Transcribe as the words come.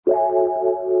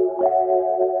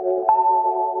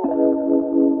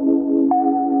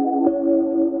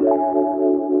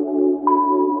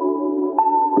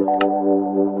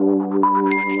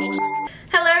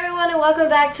welcome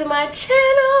back to my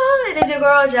channel. It is your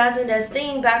girl Jasmine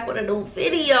Destine back with a new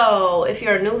video. If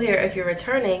you're new here, if you're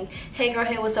returning, hey girl,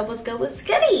 hey, what's up, what's good, what's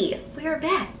goody? We are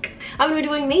back. I'm gonna be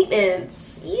doing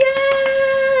maintenance.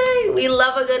 Yay! We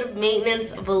love a good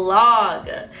maintenance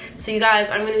vlog. So you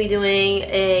guys, I'm gonna be doing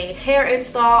a hair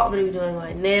install, I'm gonna be doing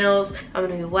my nails, I'm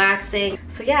gonna be waxing.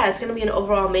 So yeah, it's gonna be an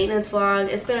overall maintenance vlog.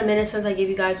 It's been a minute since I gave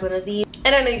you guys one of these,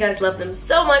 and I know you guys love them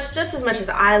so much, just as much as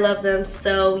I love them.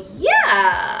 So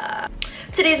yeah,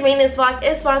 today's maintenance vlog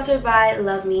is sponsored by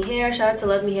Luvmehair. Shout out to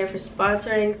Luvmehair for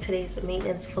sponsoring today's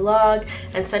maintenance vlog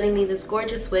and sending me this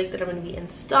gorgeous wig that I'm going to be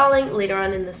installing later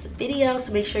on in this video.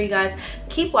 So make sure you guys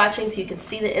keep watching so you can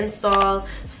see the install,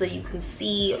 so that you can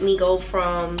see me go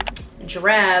from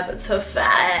drab to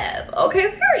fab.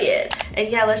 Okay, period. And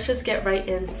yeah, let's just get right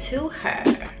into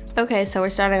her. Okay, so we're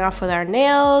starting off with our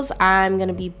nails. I'm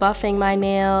gonna be buffing my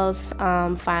nails,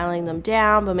 filing them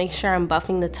down, but make sure I'm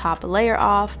buffing the top layer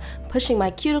off, pushing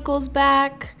my cuticles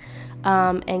back,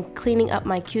 and cleaning up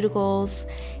my cuticles.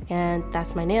 And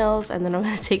that's my nails. And then I'm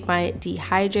gonna take my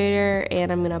dehydrator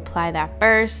and I'm gonna apply that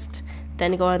first,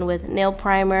 then go in with nail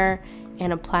primer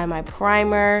and apply my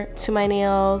primer to my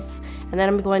nails. And then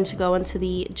I'm going to go into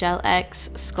the Gel X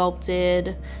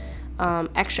sculpted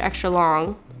extra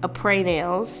long apres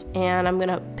nails, and I'm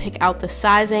gonna pick out the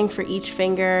sizing for each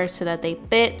finger so that they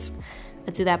fit. I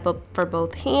do that for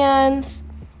both hands.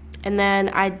 And then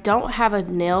I don't have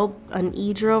an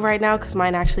e-drill right now because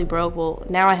mine actually broke. Well,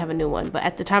 now I have a new one, but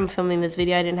at the time of filming this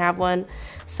video I didn't have one.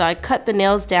 So I cut the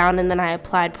nails down and then I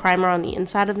applied primer on the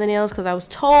inside of the nails because I was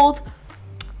told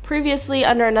previously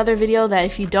under another video that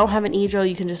if you don't have an e-drill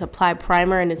you can just apply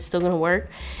primer and it's still gonna work.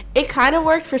 It kind of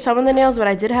worked for some of the nails, but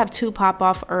I did have two pop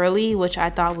off early, which I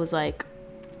thought was like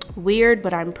weird,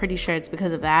 but I'm pretty sure it's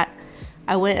because of that.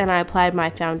 I went and I applied my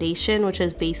foundation, which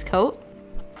is base coat.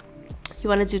 You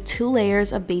want to do 2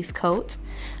 layers of base coat,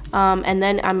 and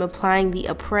then I'm applying the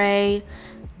Apres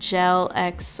Gel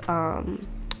X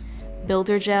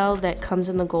builder gel that comes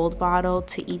in the gold bottle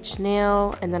to each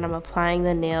nail, and then I'm applying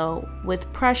the nail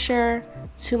with pressure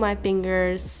to my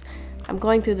fingers. I'm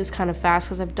going through this kind of fast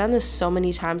because I've done this so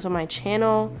many times on my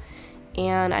channel,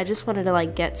 and I just wanted to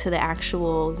like get to the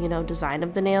actual, you know, design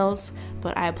of the nails.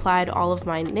 But I applied all of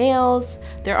my nails.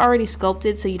 They're already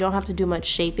sculpted, so you don't have to do much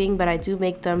shaping, but I do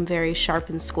make them very sharp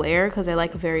and square because I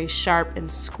like a very sharp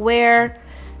and square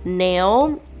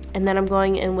nail. And then I'm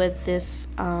going in with this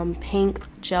pink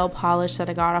gel polish that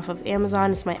I got off of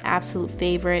Amazon. It's my absolute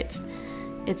favorite.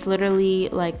 It's literally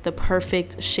like the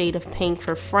perfect shade of pink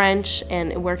for French,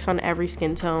 and it works on every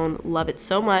skin tone. Love it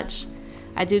so much.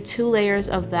 I do 2 layers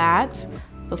of that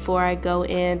before I go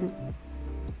in.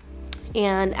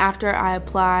 And after I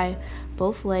apply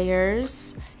both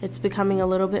layers, it's becoming a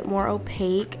little bit more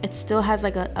opaque. It still has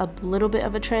like a little bit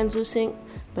of a translucent,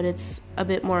 but it's a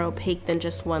bit more opaque than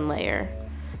just 1 layer.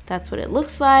 That's what it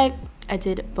looks like. I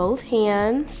did both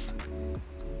hands.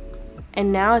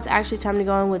 And now it's actually time to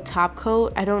go in with top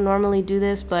coat. I don't normally do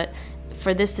this, but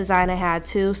for this design I had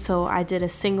to. So I did a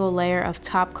single layer of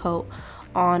top coat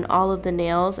on all of the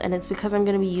nails. And it's because I'm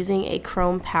going to be using a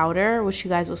chrome powder, which you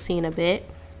guys will see in a bit.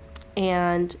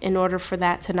 And in order for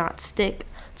that to not stick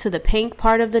to the pink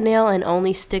part of the nail and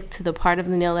only stick to the part of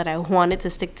the nail that I want it to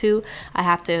stick to, I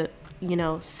have to, you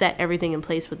know, set everything in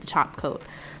place with the top coat.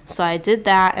 So I did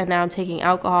that, and now I'm taking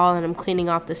alcohol and I'm cleaning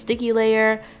off the sticky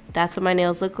layer. That's what my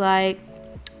nails look like.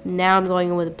 Now I'm going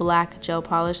in with black gel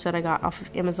polish that I got off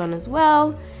of Amazon as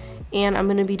well. And I'm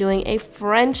going to be doing a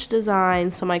French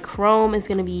design. So my chrome is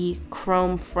going to be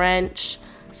chrome French.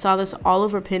 Saw this all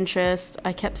over Pinterest.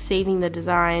 I kept saving the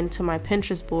design to my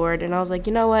Pinterest board, and I was like,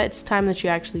 you know what? It's time that you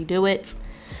actually do it.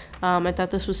 I thought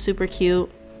this was super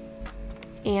cute.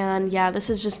 And yeah, this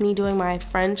is just me doing my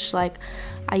French. Like,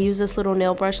 I use this little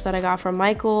nail brush that I got from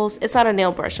Michael's. It's not a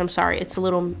nail brush, I'm sorry. It's a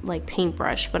little like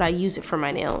paintbrush, but I use it for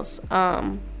my nails.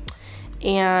 And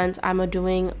I'm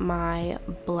doing my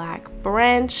black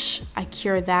branch. I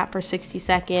cured that for 60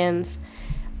 seconds.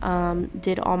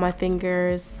 Did all my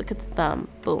fingers. Look at the thumb.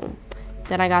 Boom.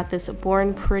 Then I got this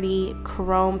Born Pretty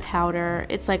chrome powder.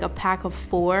 It's like a pack of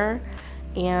 4,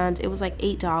 and it was like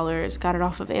 $8. Got it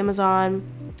off of Amazon.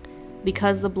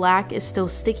 Because the black is still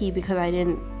sticky because I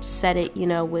didn't set it, you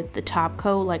know, with the top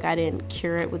coat, like I didn't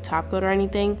cure it with top coat or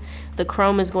anything, the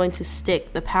chrome is going to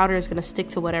stick. The powder is going to stick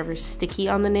to whatever's sticky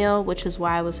on the nail, which is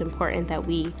why it was important that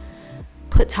we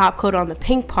put top coat on the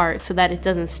pink part so that it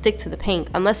doesn't stick to the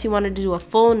pink. Unless you wanted to do a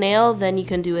full nail, then you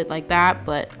can do it like that,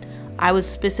 but I was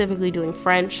specifically doing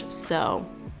French, so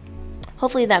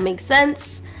hopefully that makes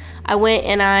sense. I went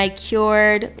and I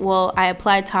cured, well, I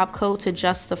applied top coat to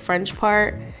just the French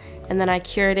part, and then I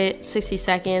cured it 60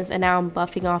 seconds, and now I'm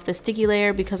buffing off the sticky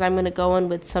layer because I'm gonna go in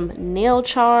with some nail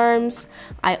charms.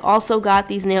 I also got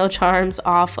these nail charms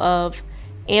off of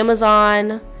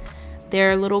Amazon.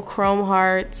 They're little chrome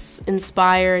hearts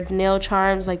inspired nail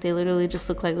charms. Like, they literally just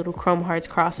look like little chrome hearts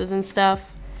crosses and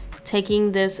stuff.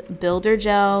 Taking this builder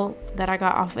gel that I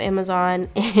got off of Amazon,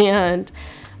 and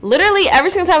literally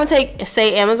every single time I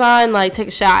say Amazon, like, take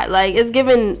a shot, like, it's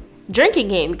given drinking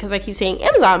game because I keep saying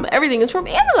Amazon, but everything is from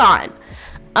Amazon.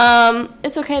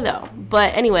 It's okay though.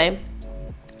 But anyway,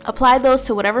 apply those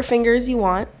to whatever fingers you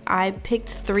want. I picked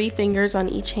 3 fingers on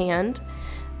each hand.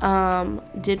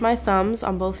 Did my thumbs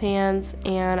on both hands,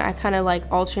 and I kind of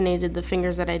like alternated the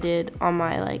fingers that I did on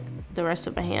my, like, the rest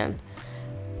of my hand.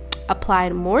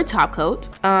 Applied more top coat,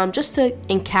 just to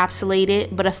encapsulate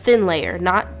it, but a thin layer,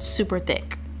 not super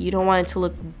thick. You don't want it to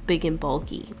look big and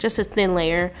bulky, just a thin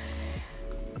layer.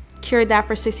 Cured that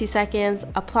for 60 seconds,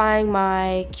 applying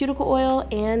my cuticle oil,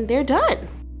 and they're done.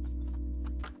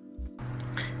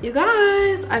 You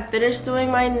guys, I finished doing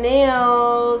my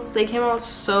nails. They came out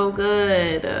so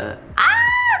good. I'm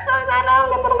so excited.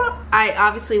 I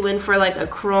obviously went for like a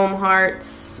chrome heart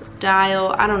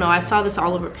style. I don't know, I saw this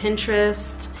all over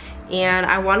Pinterest, and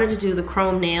I wanted to do the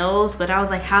chrome nails, but I was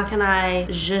like, how can I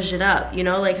zhuzh it up? You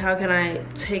know, like, how can I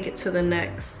take it to the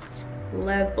next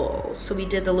level? So we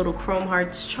did the little chrome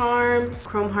hearts charms,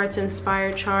 chrome hearts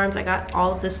inspired charms. I got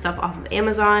all of this stuff off of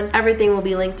Amazon. Everything will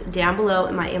be linked down below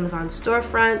in my Amazon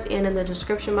storefront and in the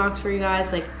description box for you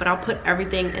guys. Like, but I'll put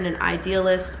everything in an idea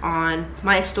list on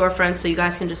my storefront so you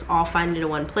guys can just all find it in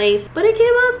one place. But it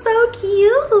came out so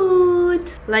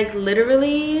cute, like,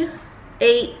 literally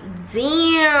ate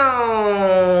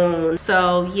down.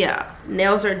 So yeah,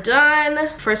 nails are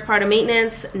done. First part of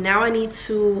maintenance. Now I need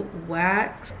to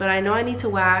wax, but I know I need to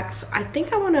wax. I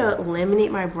think I want to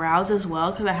laminate my brows as well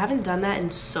because I haven't done that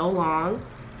in so long.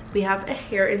 We have a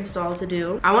hair install to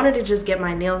do. I wanted to just get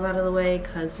my nails out of the way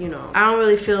because, you know, I don't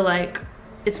really feel like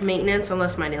it's maintenance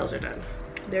unless my nails are done.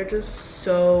 They're just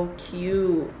so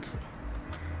cute.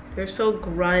 They're so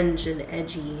grunge and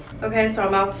edgy. Okay, so I'm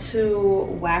about to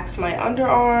wax my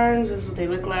underarms. This is what they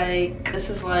look like. This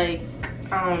is like,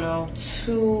 I don't know,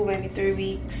 2, maybe 3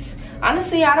 weeks.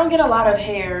 Honestly, I don't get a lot of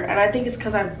hair, and I think it's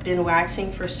because I've been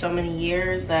waxing for so many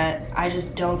years that I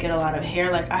just don't get a lot of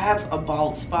hair. Like, I have a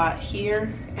bald spot here,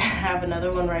 and I have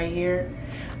another one right here.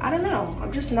 I don't know,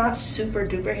 I'm just not super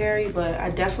duper hairy, but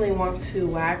I definitely want to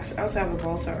wax. I also have a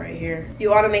bald spot right here. You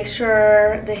want to make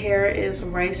sure the hair is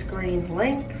rice green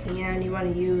length, and you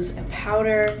want to use a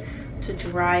powder to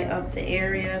dry up the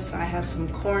area. So I have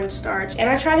some cornstarch, and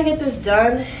I try to get this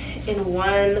done in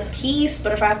one piece,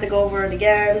 but if I have to go over it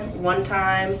again one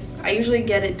time, I usually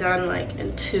get it done like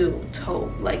in two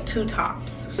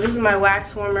tops. So this is my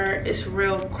wax warmer. It's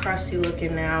real crusty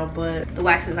looking now, but the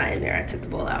wax is not in there. I took the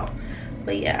bowl out.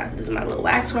 But yeah, this is my little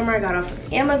wax warmer I got off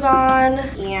of Amazon,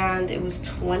 and it was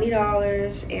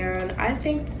 $20, and I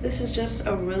think this is just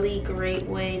a really great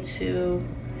way to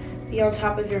be on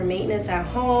top of your maintenance at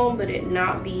home, but it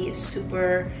not be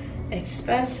super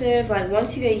expensive. Like,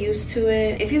 once you get used to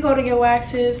it, if you go to get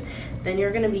waxes, then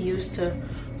you're gonna be used to,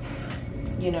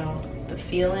 you know, the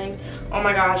feeling. Oh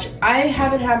my gosh, I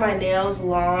haven't had my nails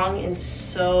long in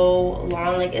so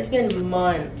long. Like, it's been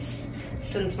months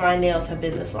since my nails have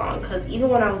been this long, because even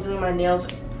when I was doing my nails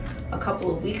a couple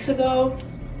of weeks ago,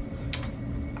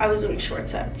 I was doing short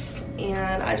sets,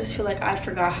 and I just feel like I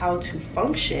forgot how to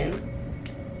function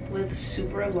with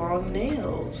super long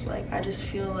nails. Like, I just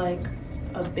feel like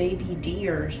a baby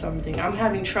deer or something. I'm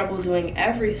having trouble doing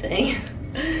everything.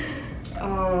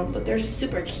 But they're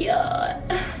super cute,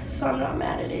 so I'm not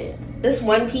mad at it. This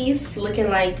one piece looking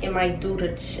like it might do the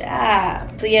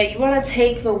job. So yeah, you want to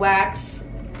take the wax,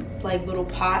 like, little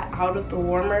pot out of the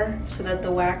warmer so that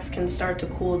the wax can start to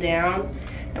cool down.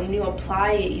 And when you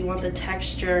apply it, you want the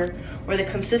texture or the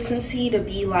consistency to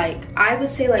be like, I would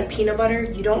say like peanut butter.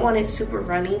 You don't want it super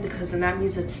runny because then that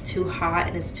means it's too hot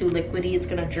and it's too liquidy. It's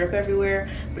gonna drip everywhere,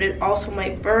 but it also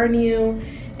might burn you.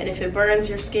 And if it burns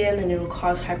your skin, then it'll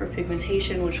cause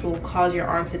hyperpigmentation, which will cause your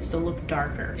armpits to look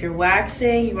darker. If you're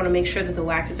waxing, you wanna make sure that the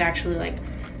wax is actually like,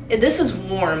 this is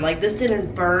warm, like this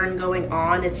didn't burn going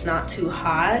on, it's not too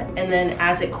hot. And then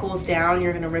as it cools down,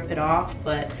 you're gonna rip it off.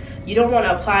 But you don't want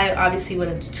to apply it obviously when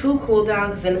it's too cool down,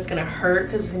 because then it's gonna hurt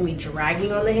because it's gonna be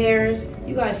dragging on the hairs.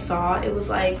 You guys saw it was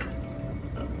like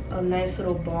a nice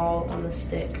little ball on the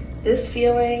stick. This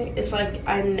feeling, it's like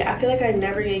I feel like I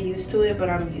never get used to it, but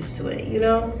I'm used to it, you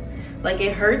know? Like,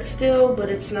 it hurts still, but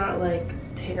it's not like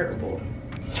terrible.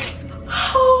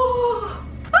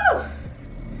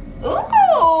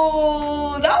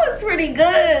 Ooh, that was pretty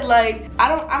good. Like,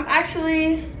 I'm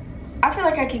actually I feel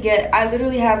like I could get, I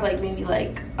literally have like maybe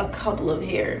like a couple of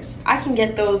hairs. I can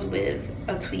get those with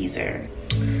a tweezer.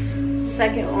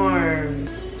 Second arm.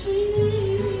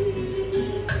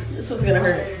 This one's gonna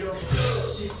hurt.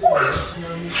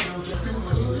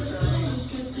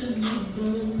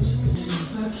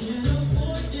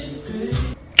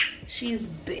 She's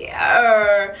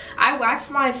bare. I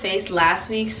waxed my face last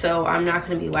week, so I'm not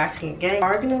gonna be waxing again.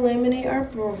 We're gonna laminate our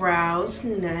brows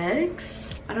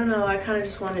next. I don't know, I kind of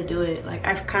just want to do it. Like,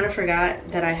 I kind of forgot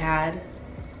that I had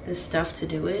this stuff to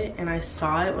do it, and I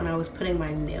saw it when I was putting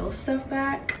my nail stuff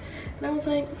back, and I was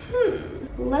like,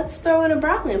 let's throw in a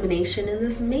brow lamination in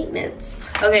this maintenance.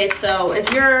 Okay, so if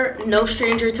you're no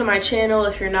stranger to my channel,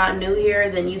 if you're not new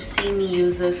here, then you've seen me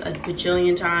use this a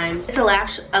bajillion times. It's a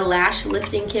lash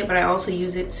lifting kit, but I also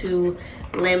use it to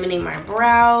laminate my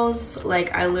brows.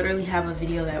 Like, I literally have a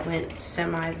video that went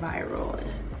semi-viral,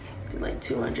 like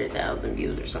 200,000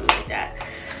 views or something like that,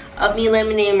 of me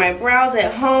laminating my brows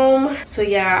at home. So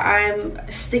yeah, I'm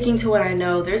sticking to what I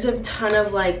know. There's a ton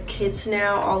of like kits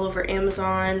now all over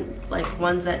Amazon, like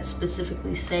ones that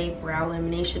specifically say brow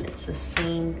lamination. It's the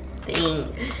same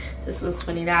thing. This was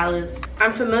 $20.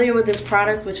 I'm familiar with this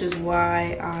product, which is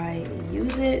why I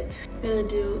use it. I'm gonna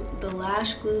do the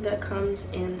lash glue that comes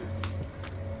in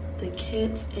the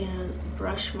kit and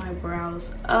brush my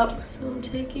brows up.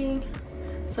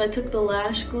 So I took the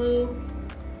lash glue,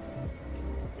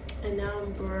 and now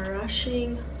I'm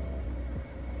brushing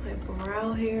my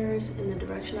brow hairs in the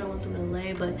direction I want them to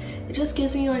lay, but it just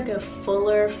gives me like a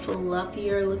fuller,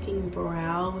 fluffier looking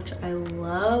brow, which I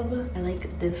love. I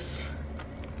like this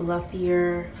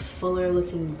fluffier, fuller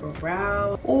looking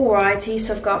brow. Alrighty,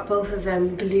 so I've got both of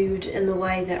them glued in the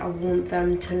way that I want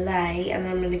them to lay, and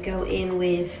then I'm gonna go in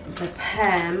with the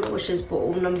perm, which is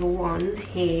bottle number 1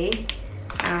 here.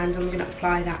 And I'm gonna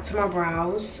apply that to my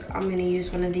brows. I'm gonna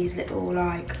use one of these little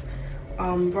like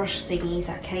brush thingies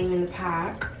that came in the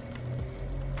pack.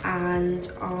 And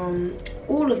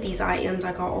all of these items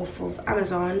I got off of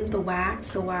Amazon. The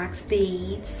wax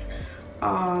beads,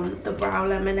 the brow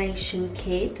lamination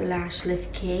kit, the lash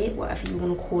lift kit, whatever you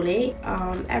want to call it.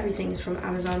 Everything is from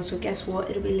Amazon, so guess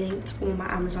what? It'll be linked on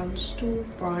my Amazon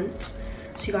storefront,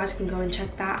 so you guys can go and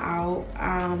check that out.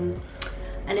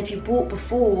 And if you bought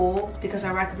before, because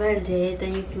I recommend it,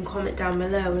 then you can comment down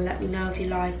below and let me know if you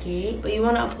like it. But you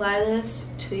want to apply this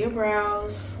to your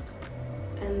brows,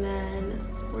 and then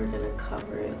we're going to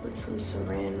cover it with some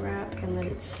saran wrap and let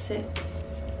it sit.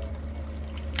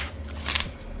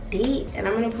 And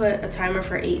I'm going to put a timer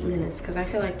for 8 minutes, because I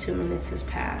feel like 2 minutes has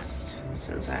passed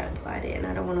since I applied it, and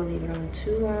I don't want to leave it on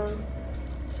too long.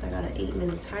 So I got an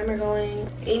 8-minute timer going.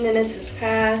 8 minutes has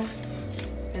passed.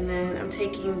 And then I'm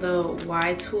taking the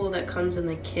Y tool that comes in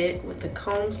the kit with the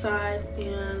comb side,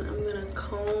 and I'm gonna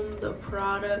comb the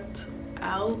product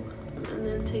out, and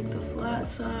then take the flat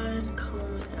side,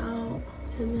 comb it out,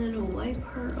 and then wipe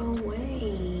her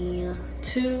away.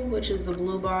 2, which is the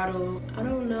blue bottle. I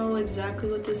don't know exactly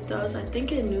what this does. I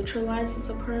think it neutralizes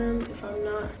the perm, if I'm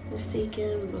not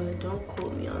mistaken, but don't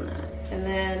quote me on that. And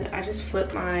then I just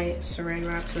flip my saran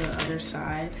wrap to the other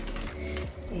side,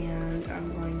 and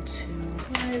I'm going to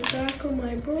apply it back on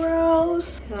my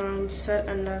brows and set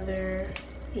another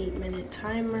 8-minute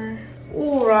timer.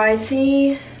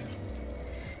 Alrighty,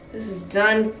 this is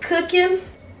done cooking.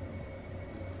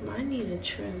 I need a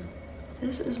trim.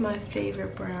 This is my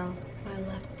favorite brow, my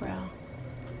left brow.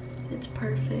 It's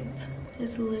perfect.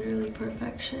 It's literally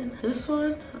perfection. This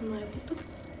one, I'm like,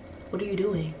 what are you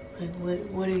doing? Like,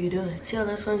 what are you doing? See how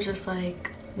this one's just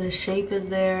like, the shape is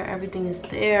there, everything is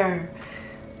there.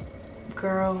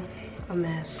 Girl, a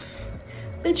mess.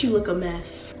 Bitch, you look a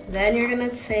mess. Then you're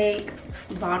gonna take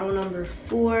bottle number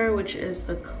 4, which is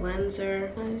the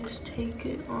cleanser. I just take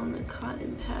it on the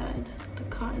cotton pad, the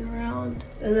cotton round.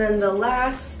 And then the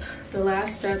last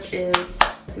step is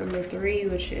number 3,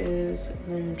 which is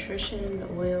the nutrition, the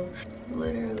oil.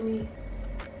 Literally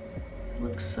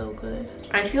looks so good.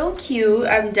 I feel cute.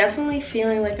 I'm definitely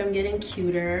feeling like I'm getting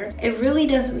cuter. It really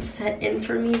doesn't set in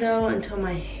for me though until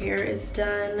my hair is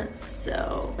done.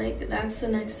 So like that's the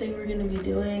next thing we're gonna be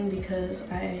doing, because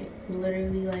I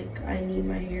literally like I need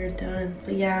my hair done.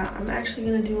 But yeah, I'm actually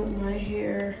gonna do my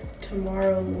hair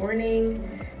tomorrow morning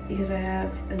because I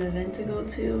have an event to go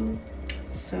to.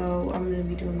 So I'm gonna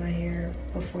be doing my hair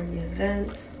before the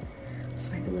event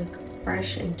so I can look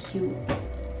fresh and cute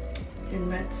and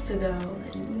ready to go.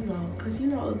 And you know, because you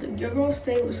know, your girl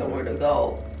stay with somewhere to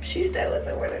go. She stay with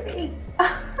somewhere to be.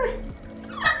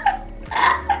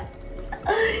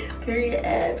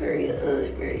 Period, period,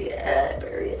 period,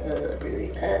 period,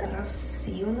 period. I'll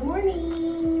see you in the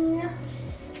morning.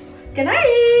 Good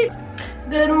night.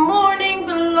 Good morning,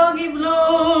 vloggy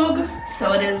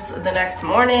So it is the next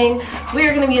morning. We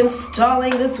are going to be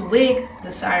installing this wig.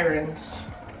 The sirens.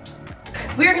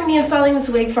 We are going to be installing this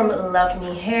wig from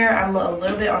Luvmehair. I'm a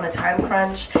little bit on a time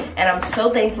crunch, and I'm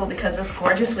so thankful because this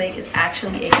gorgeous wig is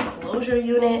actually a closure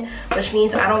unit, which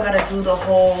means I don't got to do the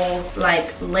whole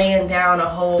like laying down a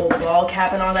whole ball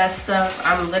cap and all that stuff.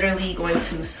 I'm literally going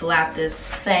to slap this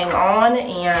thing on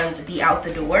and be out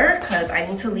the door because I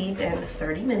need to leave in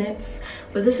 30 minutes.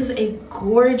 But this is a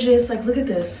gorgeous, like, look at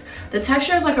this. The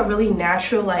texture is like a really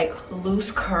natural, like, loose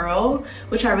curl,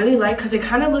 which I really like because it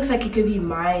kind of looks like it could be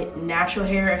my natural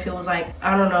hair if it was like,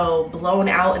 I don't know, blown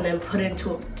out and then put in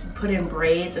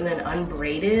braids and then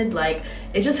unbraided. Like,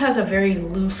 it just has a very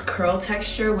loose curl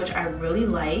texture, which I really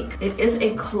like. It is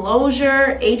a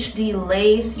closure HD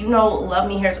lace. You know,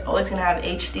 Luvmehair is always gonna have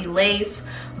HD lace,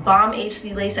 bomb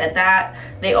HD lace at that.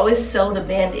 They always sew the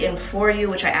band in for you,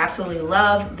 which I absolutely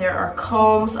love. There are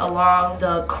combs along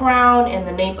the crown and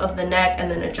the nape of the neck, and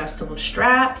then adjustable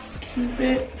straps. Keep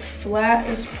it flat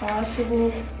as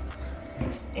possible.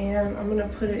 And I'm gonna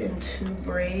put it in 2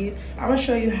 braids. I'm gonna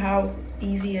show you how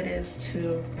easy it is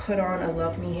to put on a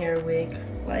Luvmehair wig,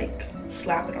 like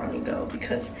slap it on and go,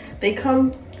 because they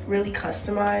come really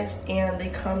customized and they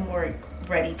come more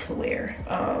ready to wear.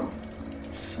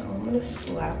 So I'm gonna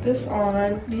slap this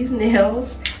on. These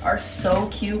nails are so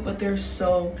cute, but they're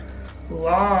so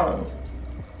long.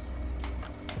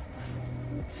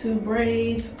 2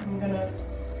 braids. I'm gonna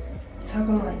tuck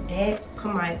on my neck,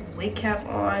 put my wig cap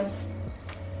on.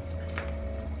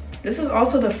 This is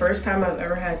also the first time I've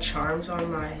ever had charms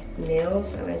on my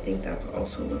nails, and I think that's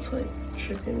also what's like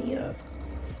tripping me up.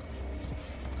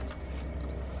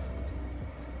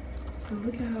 And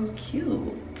look at how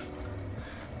cute.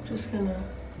 Just gonna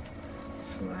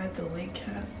slide the wig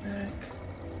cap back.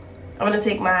 I'm gonna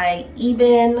take my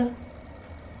Ebin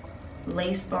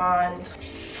lace bond.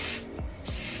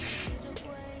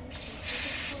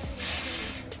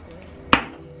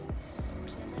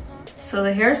 So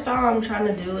the hairstyle I'm trying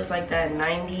to do is like that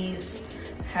 90s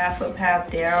half up, half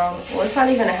down. Well, it's not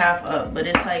even a half up, but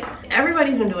it's like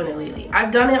everybody's been doing it lately. I've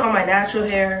done it on my natural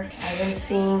hair. I've been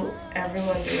seeing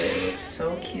everyone do it. It looks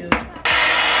so cute.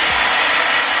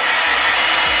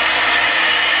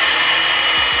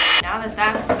 Now that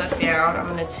that's stuck down, I'm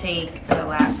gonna take an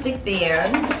elastic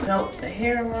band, melt the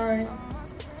hairline.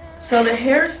 So the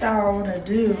hairstyle I wanna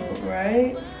do,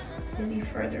 right? Maybe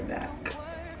further back.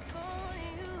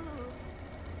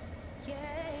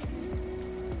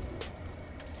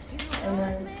 And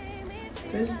then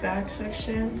this back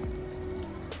section,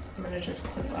 I'm gonna just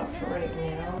clip up for right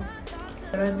now.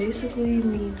 But I basically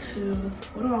need to,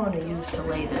 what do I want to use to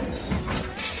lay this?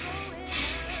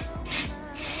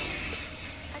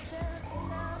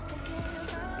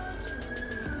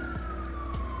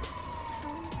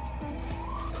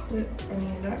 Clip, I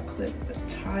mean not clip, but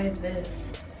tie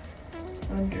this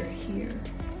under here,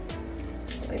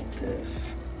 like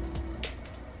this.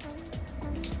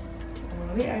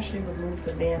 Let me actually remove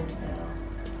the band now.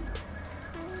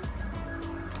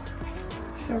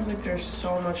 Sounds like there's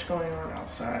so much going on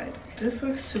outside. This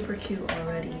looks super cute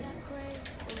already.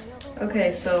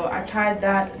 Okay, so I tied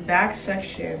that back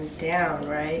section down,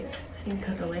 right? You can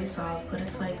cut the lace off, but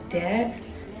it's like that,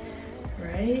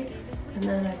 right? And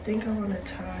then I think I want to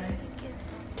tie,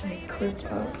 like, clip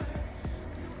up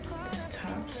this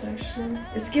top section.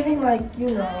 It's giving, like, you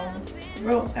know,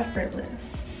 real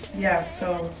effortless. Yeah,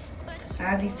 so I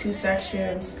have these 2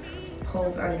 sections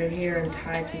pulled under here and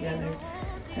tied together,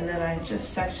 and then I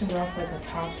just sectioned off like a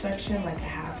top section, like a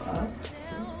half up.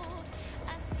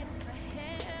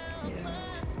 Yeah.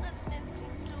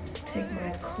 Take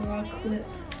my claw clip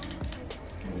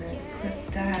and then clip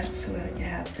that so that I can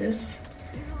have this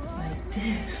like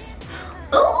this.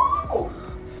 Oh!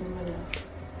 So I'm gonna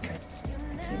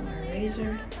take my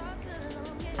razor.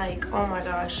 Like, oh my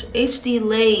gosh, HD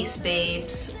lace,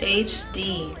 babes,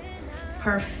 HD.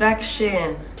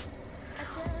 Perfection.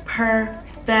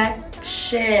 Perfection.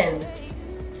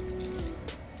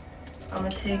 I'm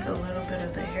gonna take a little bit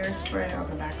of the hairspray on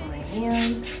the back of my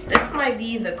hand. This might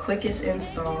be the quickest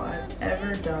install I've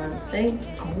ever done. Thank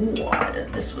God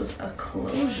this was a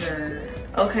closure.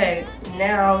 Okay,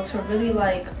 now to really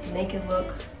like make it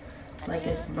look like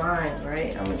it's mine,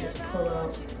 right? I'm gonna just pull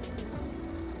out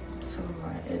some of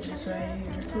my edges right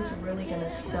here. That's what's really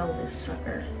gonna sell this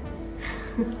sucker.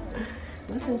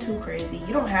 Nothing too crazy.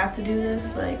 You don't have to do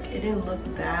this. Like, it didn't look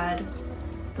bad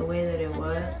the way that it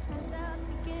was.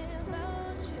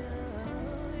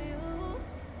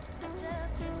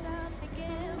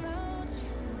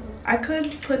 I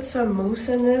could put some mousse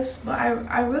in this, but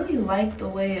I really like the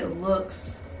way it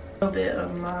looks A little bit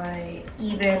of my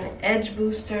even edge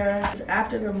booster.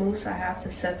 After the mousse, I have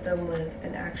to set them with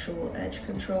an actual edge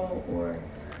control or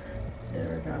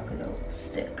they're not gonna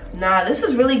stick. Nah, this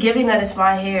is really giving that it's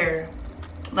my hair.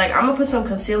 Like, I'm gonna put some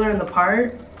concealer in the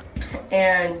part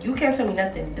and you can't tell me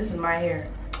nothing. This is my hair.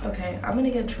 Okay, I'm gonna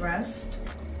get dressed.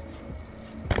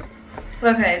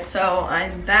 Okay, so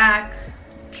I'm back,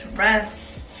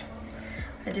 dressed.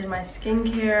 I did my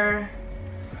skincare.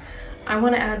 I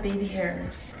want to add baby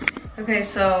hairs. Okay,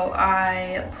 so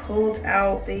I pulled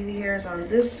out baby hairs on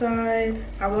this side.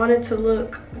 I want it to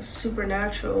look super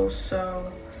natural,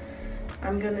 so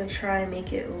I'm gonna try and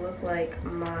make it look like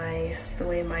the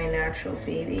way my natural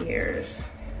baby hairs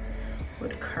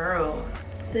would curl.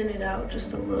 Thin it out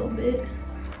just a little bit.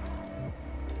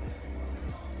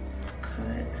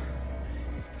 Cut.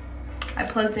 I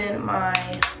plugged in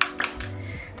my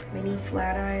mini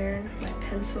flat iron, my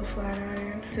pencil flat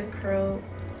iron, to curl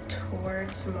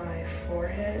towards my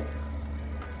forehead.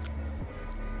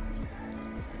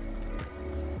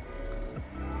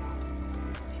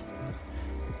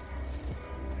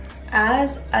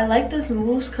 I like this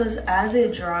mousse because as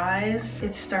it dries,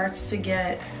 it starts to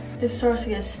get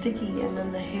sticky, and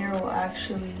then the hair will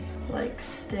actually like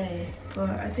stay. But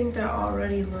I think that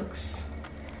already looks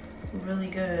really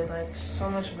good, like so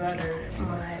much better.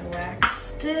 My wax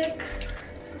stick,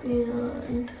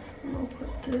 and I'm gonna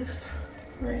put this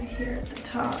right here at the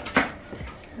top,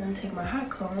 and then take my hot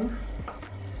comb.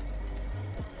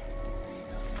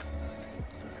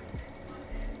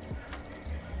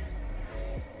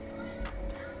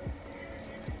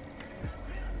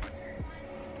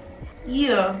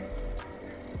 Yeah,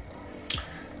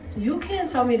 you can't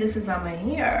tell me this is not my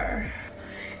hair.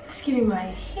 It's giving my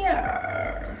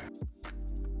hair.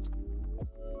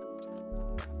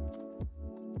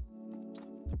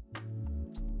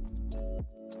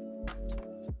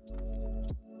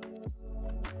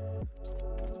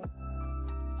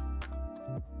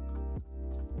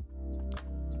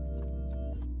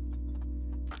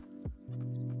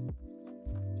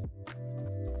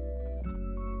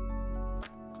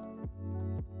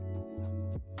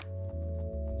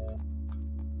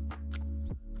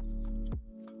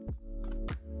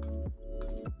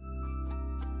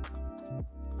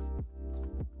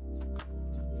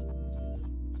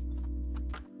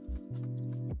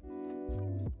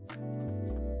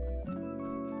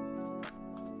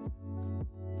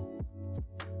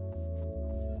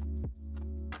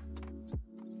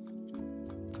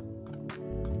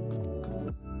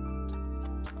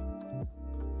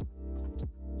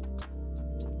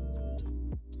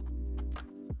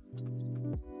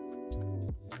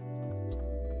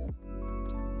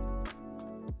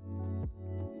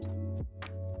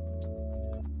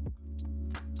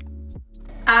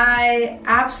 I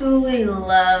absolutely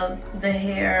love the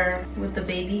hair with the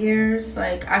baby hairs.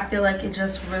 Like, I feel like it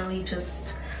just really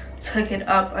just took it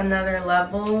up another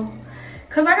level.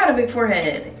 Cause I got a big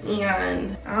forehead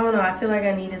and I don't know, I feel like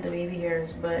I needed the baby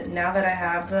hairs, but now that I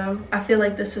have them, I feel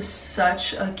like this is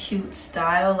such a cute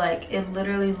style. Like, it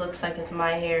literally looks like it's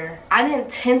my hair. I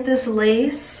didn't tint this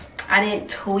lace. I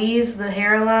didn't tweeze the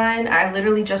hairline. I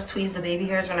literally just tweezed the baby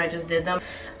hairs when I just did them.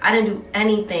 I didn't do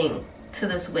anything to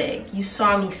this wig. You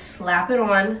saw me slap it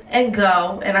on and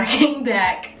go, and I came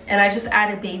back and I just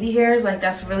added baby hairs. Like,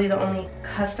 that's really the only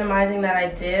customizing that I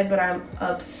did, but I'm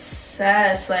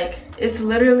obsessed. Like, it's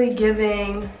literally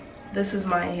giving this is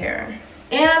my hair.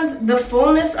 And the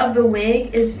fullness of the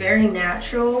wig is very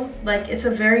natural. Like, it's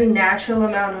a very natural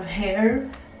amount of hair.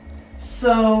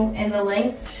 So, and the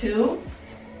length too.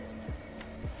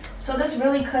 So this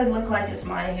really could look like it's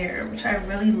my hair, which I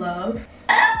really love.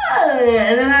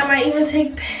 And then I might even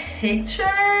take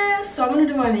pictures. So I'm gonna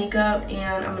do my makeup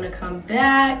and I'm gonna come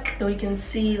back so we can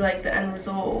see like the end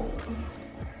result.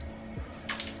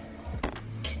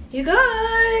 You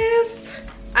guys,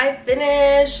 I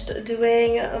finished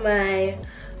doing my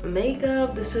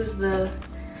makeup. This is the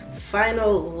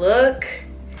final look.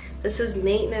 This is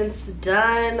maintenance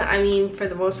done. I mean, for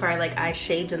the most part, like, I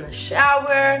shaved in the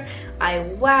shower, I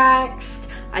waxed,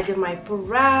 I did my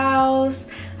brows,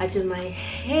 I did my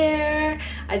hair,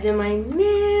 I did my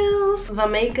nails. The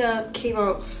makeup came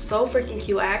out so freaking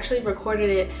cute. I actually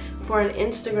recorded it for an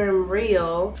Instagram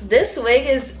reel. This wig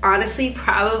is honestly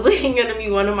probably gonna be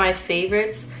one of my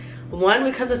favorites. One,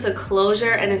 because it's a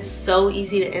closure and it's so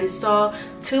easy to install.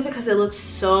 Two, because it looks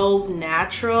so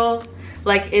natural.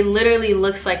 Like, it literally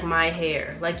looks like my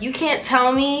hair. Like, you can't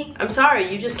tell me. I'm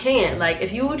sorry, you just can't. Like,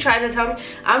 if you try to tell me,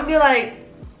 I'm gonna be like,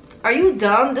 are you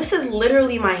dumb? This is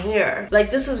literally my hair. Like,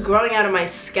 this is growing out of my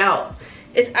scalp.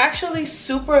 It's actually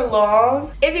super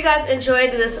long. If you guys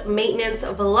enjoyed this maintenance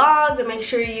vlog, then make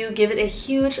sure you give it a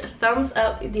huge thumbs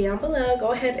up down below.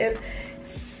 Go ahead and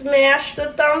smash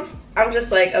the thumbs. I'm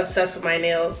just like obsessed with my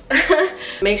nails.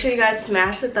 Make sure you guys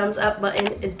smash the thumbs up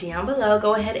button down below.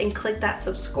 Go ahead and click that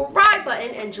subscribe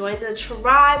button and join the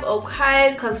tribe,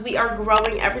 okay? Because we are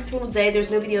growing every single day. There's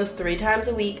new videos 3 times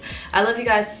a week. I love you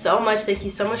guys so much. Thank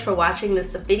you so much for watching this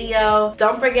video.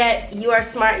 Don't forget, you are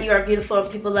smart, you are beautiful,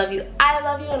 and people love you. I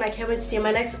love you, and I can't wait to see you in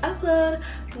my next upload.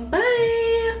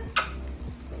 Bye.